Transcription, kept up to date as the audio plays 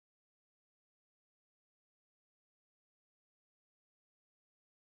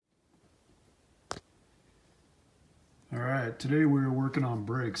Alright, today we're working on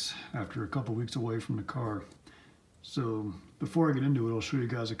brakes after a couple weeks away from the car. So before I get into it, I'll show you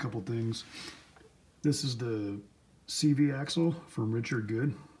guys a couple things. This is the CV axle from Richard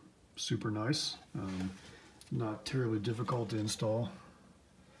Good. Super nice. Not terribly difficult to install.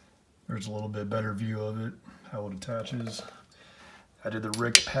 There's a little bit better view of it, how it attaches. I did the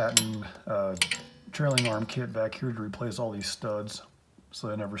Rick Patton trailing arm kit back here to replace all these studs so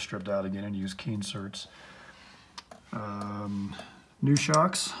they never stripped out again, and use key inserts. New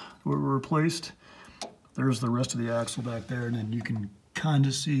shocks were replaced. There's the rest of the axle back there, and then you can kind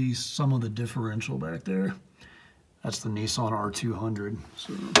of see some of the differential back there. That's the Nissan R200.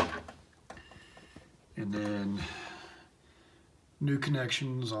 So, and then new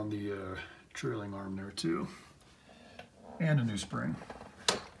connections on the trailing arm there too, and a new spring.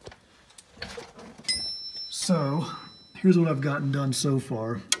 So here's what I've gotten done so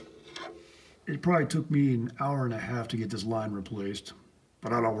far. It probably took me an hour and a half to get this line replaced,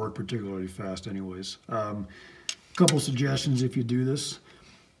 but I don't work particularly fast anyways. Couple suggestions if you do this.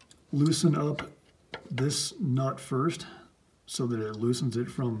 Loosen up this nut first so that it loosens it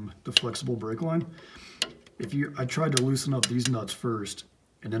from the flexible brake line. I tried to loosen up these nuts first,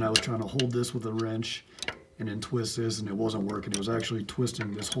 and then I was trying to hold this with a wrench and then twist this, and it wasn't working. It was actually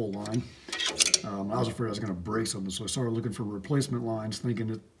twisting this whole line. I was afraid I was going to break something, so I started looking for replacement lines, thinking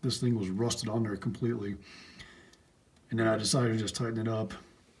that this thing was rusted on there completely. And then I decided to just tighten it up,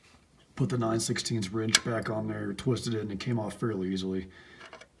 put the 9/16 wrench back on there, twisted it, and it came off fairly easily.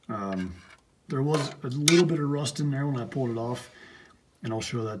 There was a little bit of rust in there when I pulled it off, and I'll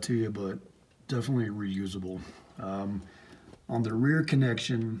show that to you, but definitely reusable. On the rear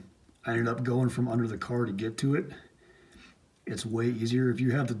connection, I ended up going from under the car to get to it. It's way easier. If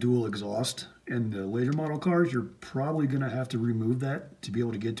you have the dual exhaust in the later model cars, you're probably going to have to remove that to be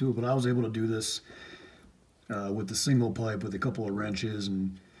able to get to it, but I was able to do this with the single pipe with a couple of wrenches,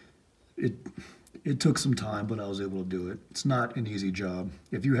 and it took some time, but I was able to do it. It's not an easy job.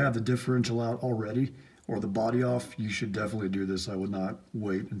 If you have the differential out already or the body off, you should definitely do this. I would not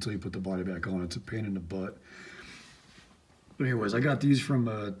wait until you put the body back on. It's a pain in the butt. But anyways, I got these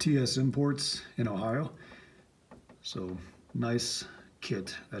from TS Imports in Ohio. So nice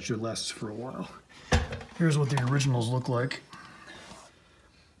kit. That should last us for a while. Here's what the originals look like.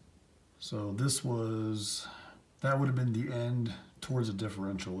 So this was, that would have been the end towards a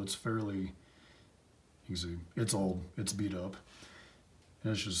differential. It's fairly, you can see, it's old, it's beat up.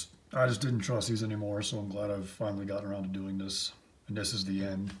 And it's just, I just didn't trust these anymore, so I'm glad I've finally gotten around to doing this. And this is the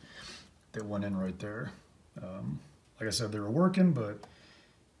end that went in right there. Like I said, they were working, but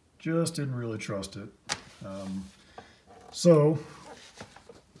just didn't really trust it. So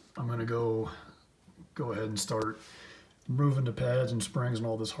I'm gonna go ahead and start moving the pads and springs and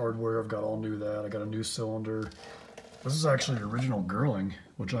all this hardware. I've got all new that. I got a new cylinder. This is actually the original Girling,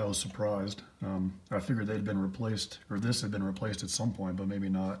 which I was surprised. I figured they'd been replaced, or this had been replaced at some point, but maybe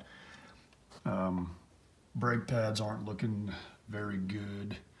not. Brake pads aren't looking very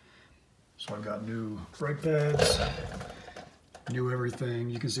good. So I've got new brake pads, new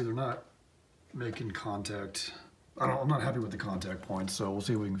everything. You can see they're not making contact. I'm not happy with the contact points, so we'll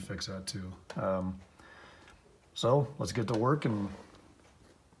see if we can fix that too. So let's get to work and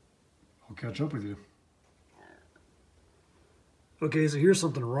I'll catch up with you. Okay, so here's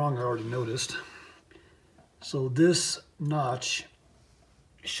something wrong I already noticed. So this notch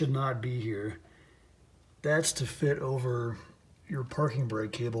should not be here. That's to fit over your parking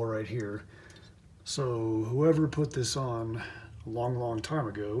brake cable right here. So whoever put this on a long time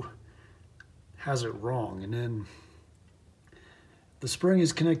ago has it wrong. And then the spring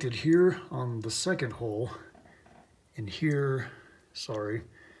is connected here on the second hole, and here, sorry,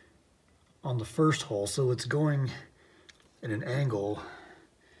 on the first hole. So it's going at an angle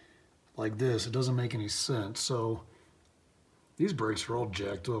like this. It doesn't make any sense. So these brakes are all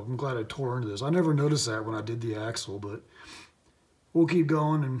jacked up. I'm glad I tore into this. I never noticed that when I did the axle, but we'll keep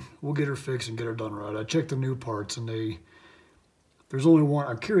going and we'll get her fixed and get her done right. I checked the new parts, and there's only one.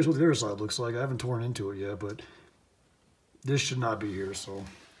 I'm curious what the other side looks like. I haven't torn into it yet, but this should not be here. So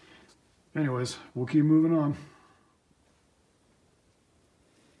anyways, we'll keep moving on.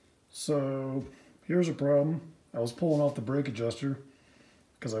 So here's a problem. I was pulling off the brake adjuster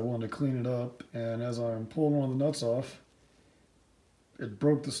because I wanted to clean it up, and as I'm pulling one of the nuts off, it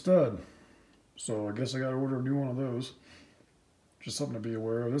broke the stud. So I guess I got to order a new one of those. Just something to be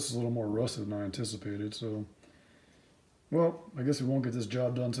aware of. This is a little more rusted than I anticipated, so well, I guess we won't get this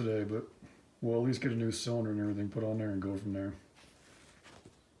job done today, but we'll at least get a new cylinder and everything put on there and go from there.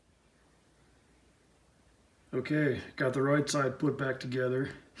 Okay, got the right side put back together.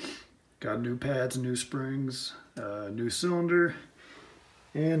 Got new pads and new springs. new cylinder,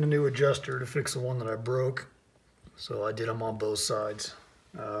 and a new adjuster to fix the one that I broke. So I did them on both sides.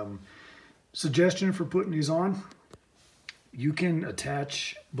 Suggestion for putting these on: you can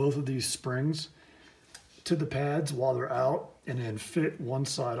attach both of these springs to the pads while they're out and then fit one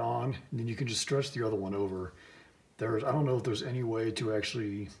side on, and then you can just stretch the other one over. I don't know if there's any way to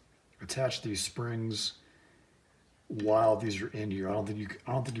actually attach these springs while these are in here. I don't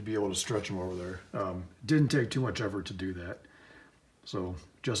think you'd be able to stretch them over there. Didn't take too much effort to do that. So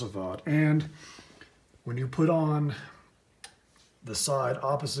just a thought. And when you put on the side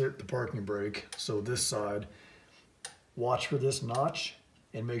opposite the parking brake, so this side, watch for this notch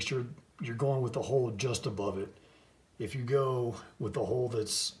and make sure you're going with the hole just above it. If you go with the hole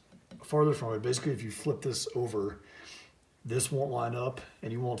that's farther from it, basically if you flip this over, this won't line up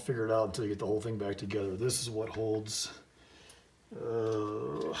and you won't figure it out until you get the whole thing back together. This is what holds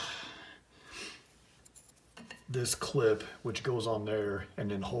this clip, which goes on there and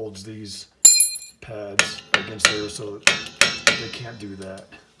then holds these pads against there, so they can't do that.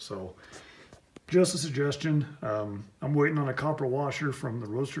 So just a suggestion. I'm waiting on a copper washer from the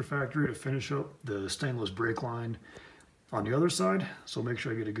Roadster factory to finish up the stainless brake line on the other side, so make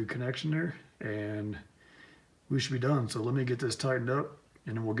sure I get a good connection there and we should be done. So let me get this tightened up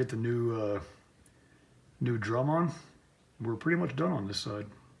and then we'll get the new drum on. We're pretty much done on this side.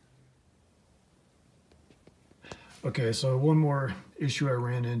 Okay, so one more issue I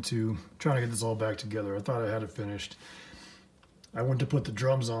ran into trying to get this all back together. I thought I had it finished. I went to put the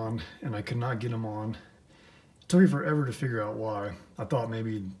drums on and I could not get them on. It took me forever to figure out why. I thought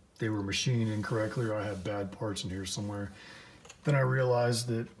maybe they were machined incorrectly or I had bad parts in here somewhere. Then I realized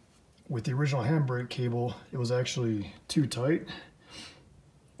that with the original handbrake cable, it was actually too tight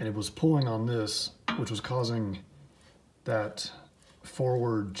and it was pulling on this, which was causing that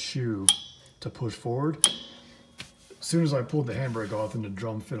forward shoe to push forward. As soon as I pulled the handbrake off, then the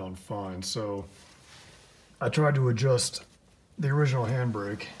drum fit on fine. So I tried to adjust the original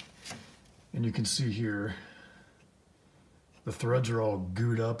handbrake, and you can see here the threads are all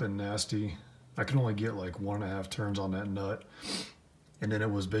gooed up and nasty. I can only get like 1.5 turns on that nut, and then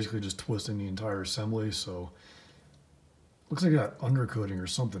it was basically just twisting the entire assembly. So looks like I got undercoating or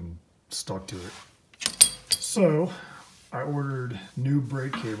something stuck to it. So I ordered new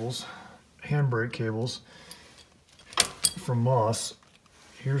brake cables, handbrake cables from Moss.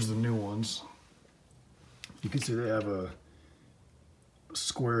 Here's the new ones. You can see they have a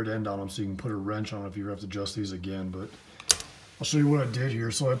squared end on them, so you can put a wrench on it if you have to adjust these again. But I'll show you what I did here.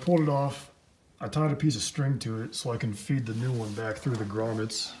 So I pulled it off. I tied a piece of string to it so I can feed the new one back through the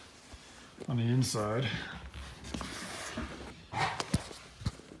grommets on the inside.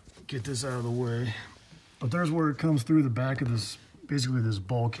 Get this out of the way. But there's where it comes through the back of this, basically this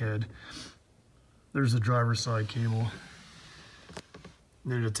bulkhead. There's the driver's side cable.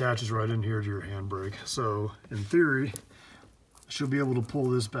 And then it attaches right in here to your handbrake. So in theory, I should be able to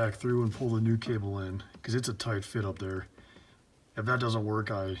pull this back through and pull the new cable in, because it's a tight fit up there. If that doesn't work,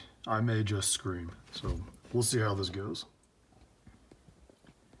 I may just scream. So we'll see how this goes.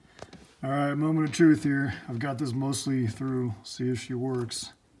 All right, moment of truth here. I've got this mostly through. See if she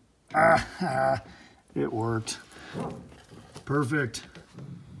works. Ah, it worked. Perfect.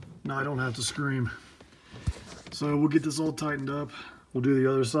 Now I don't have to scream. So we'll get this all tightened up. We'll do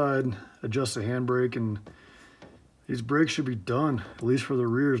the other side, adjust the handbrake, and these brakes should be done, at least for the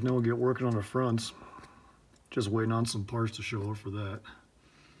rears, and then we'll get working on the fronts. Just waiting on some parts to show up for that.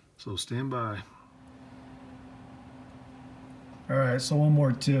 So stand by. All right, so one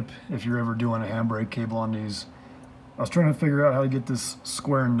more tip if you're ever doing a handbrake cable on these. I was trying to figure out how to get this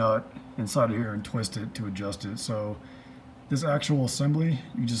square nut inside of here and twist it to adjust it. So this actual assembly,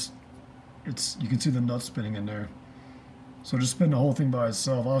 you can see the nut spinning in there. So just spin the whole thing by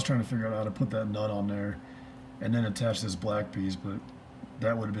itself. I was trying to figure out how to put that nut on there and then attach this black piece, but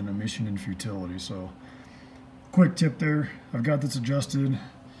that would have been a mission in futility. So quick tip there. I've got this adjusted.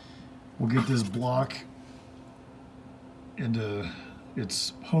 We'll get this block into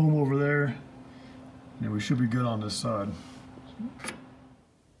its home over there, and we should be good on this side.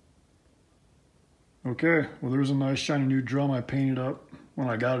 Okay, well there's a nice shiny new drum I painted up. When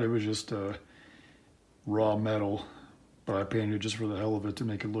I got it, it was just raw metal, but I painted it just for the hell of it to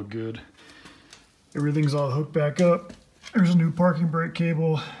make it look good. Everything's all hooked back up. There's a new parking brake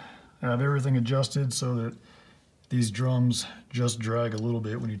cable. I have everything adjusted so that these drums just drag a little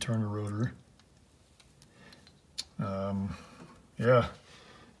bit when you turn the rotor. Yeah,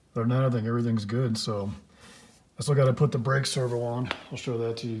 other than that, I think everything's good. So I still got to put the brake servo on. I'll show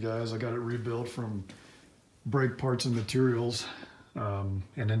that to you guys. I got it rebuilt from Brake Parts and Materials in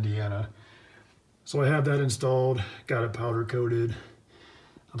Indiana. So I have that installed, got it powder coated.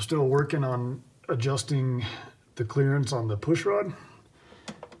 I'm still working on adjusting the clearance on the push rod. And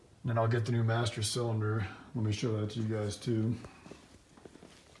then I'll get the new master cylinder. Let me show that to you guys too.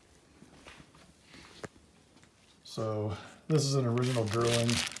 So this is an original Girling,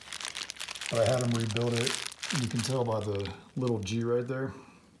 but I had them rebuild it. You can tell by the little G right there.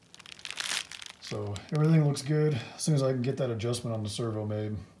 So everything looks good. As soon as I can get that adjustment on the servo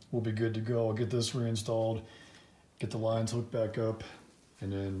made, we'll be good to go. I'll get this reinstalled, get the lines hooked back up,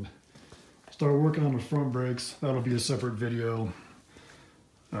 and then start working on the front brakes. That'll be a separate video.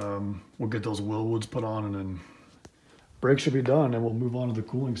 We'll get those Willwoods put on, and then brakes should be done, and we'll move on to the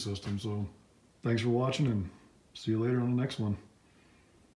cooling system. So thanks for watching, and see you later on the next one.